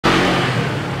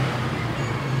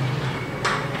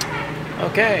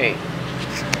Okay.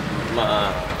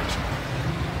 Uh,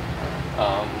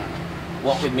 um,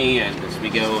 Walk with me and as we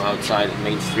go outside the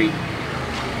main street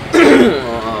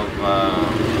of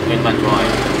troi.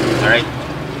 Alright?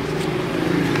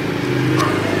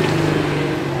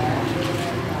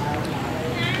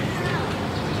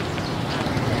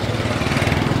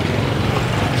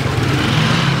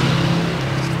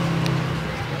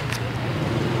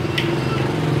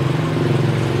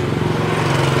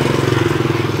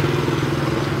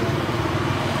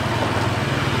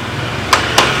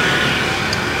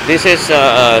 This is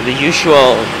the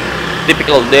usual,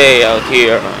 typical day out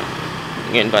here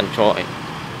in troi,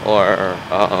 or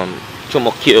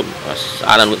Chumok Cube, as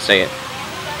Alan would say it.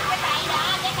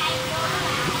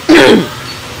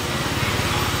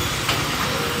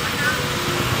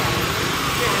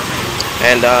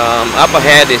 And up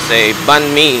ahead is a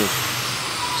banh mi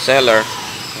seller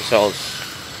who sells.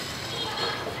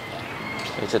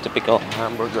 It's a typical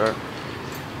hamburger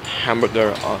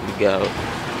on the go.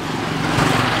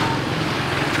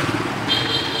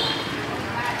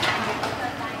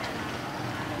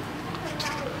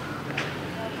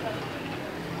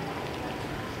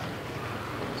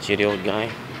 Shitty old guy.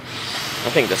 I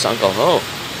think that's Uncle Ho.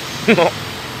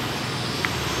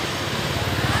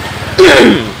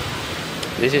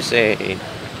 This is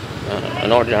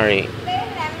an ordinary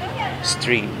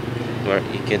street where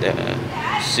you can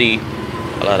see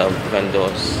a lot of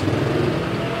vendors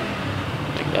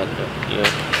like that.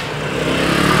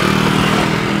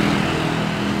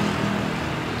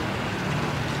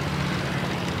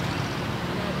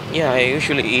 Yeah, I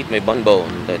usually eat my bunbo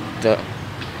in that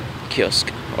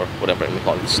kiosk or whatever we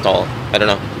call it, stall. I don't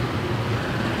know.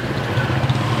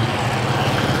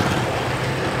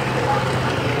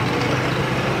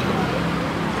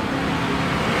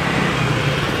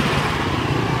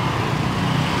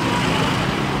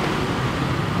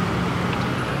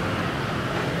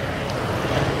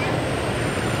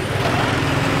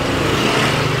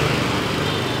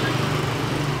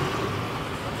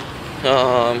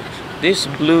 This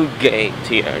blue gate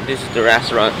here, this is the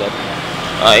restaurant that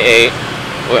I ate.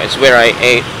 Well, it's where I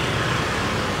ate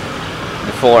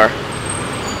before,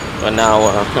 but now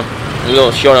I'm a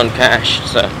little short on cash,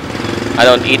 so I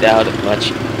don't eat out much.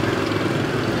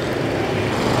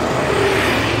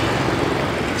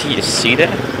 Do you see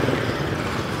that?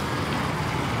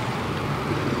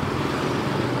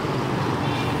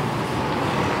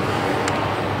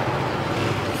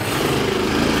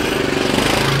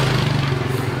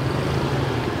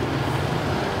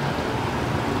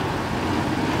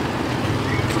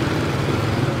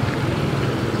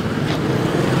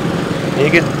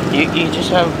 You just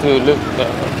have to look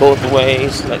both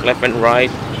ways, like left and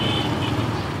right,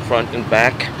 front and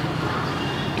back.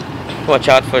 Watch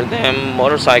out for them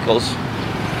motorcycles.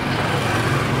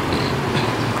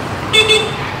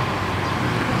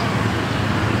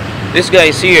 These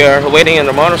guys here waiting on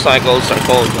the motorcycles are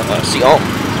called Siong.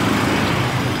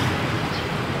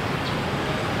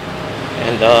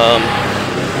 And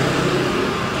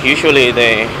usually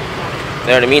they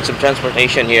are the means of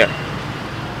transportation here.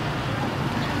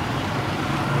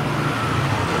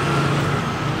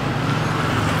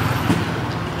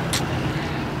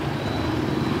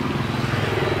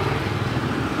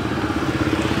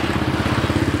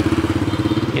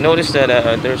 You notice that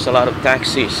there's a lot of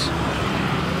taxis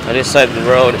on this side of the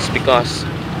road. It's because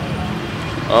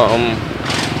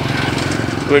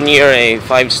we're near a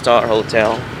 5-star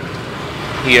hotel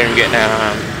here in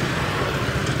Vietnam,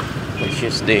 which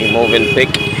is the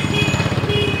Movenpick.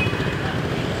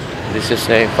 This is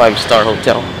a 5-star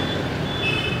hotel.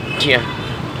 Yeah.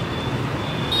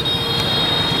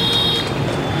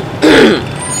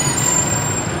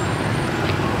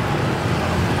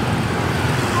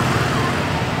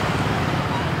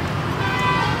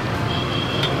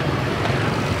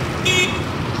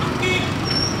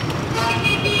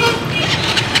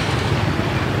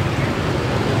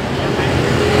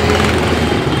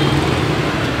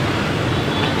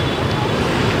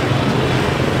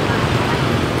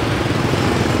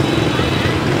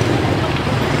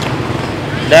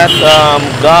 That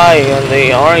guy in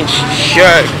the orange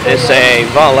shirt is a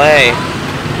valet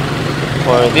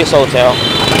for this hotel.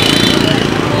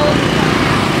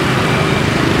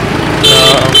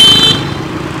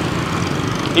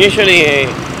 Usually,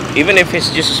 even if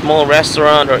it's just a small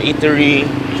restaurant or eatery,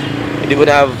 they would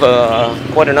have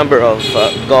quite a number of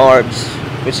guards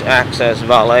which acts as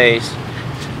valets,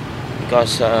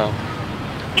 because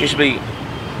usually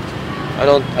I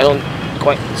don't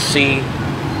quite see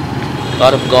a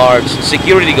lot of guards,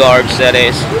 security guards that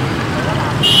is,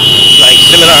 like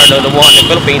similar to the one in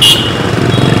the Philippines.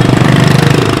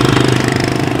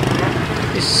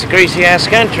 This is a crazy ass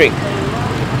country.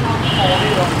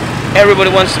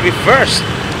 Everybody wants to be first.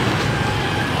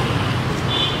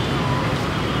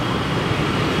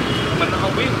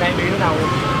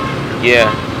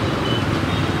 Yeah.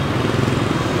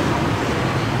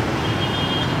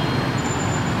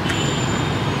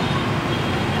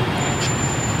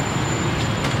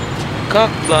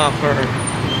 Cock blocker.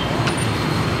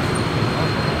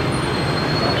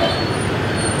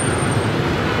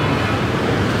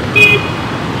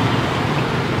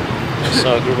 I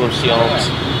saw a group of seals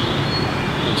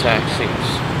in taxis.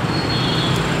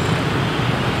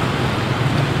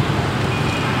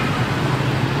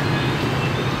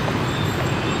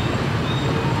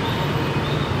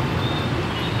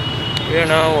 We are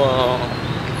now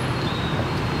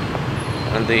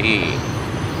on the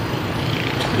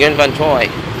Nguyen Van Troi,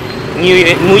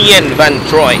 Nguyen Van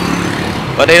Troi,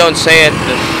 but they don't say it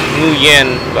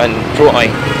Nguyen Van Troi.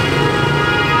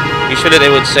 Usually they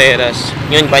would say it as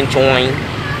Nguyen Van Troi.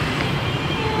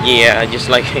 Yeah, just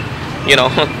like the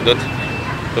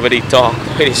way they talk,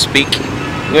 the way they speak,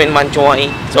 Nguyen Van Troi.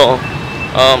 So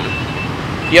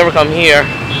if you ever come here,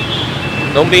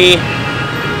 don't be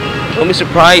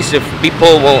surprised if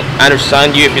people won't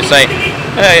understand you if you say,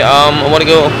 hey, I want to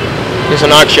go, there's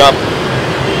an art shop.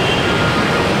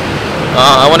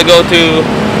 I want to go to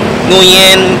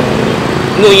Nguyen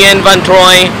Van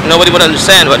Troi. Nobody would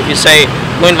understand. But if you say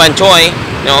Nguyen Van Troi,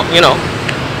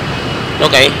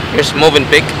 okay, here's moving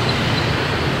pic.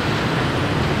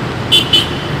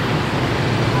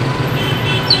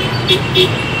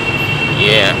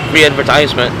 Yeah, free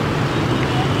advertisement.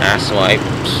 Ass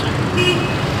wipes.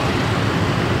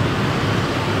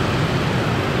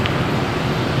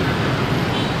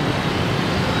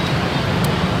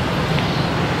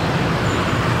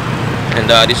 And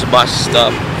this is a bus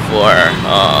stop for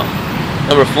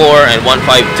number 4 and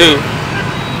 152.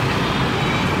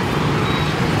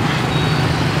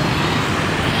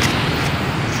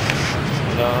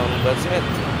 And that's it.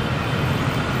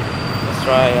 Let's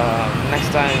try,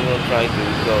 next time we'll try to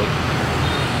go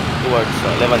towards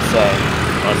Levansay,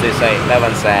 or as they say,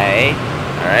 Levansay.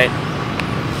 Alright.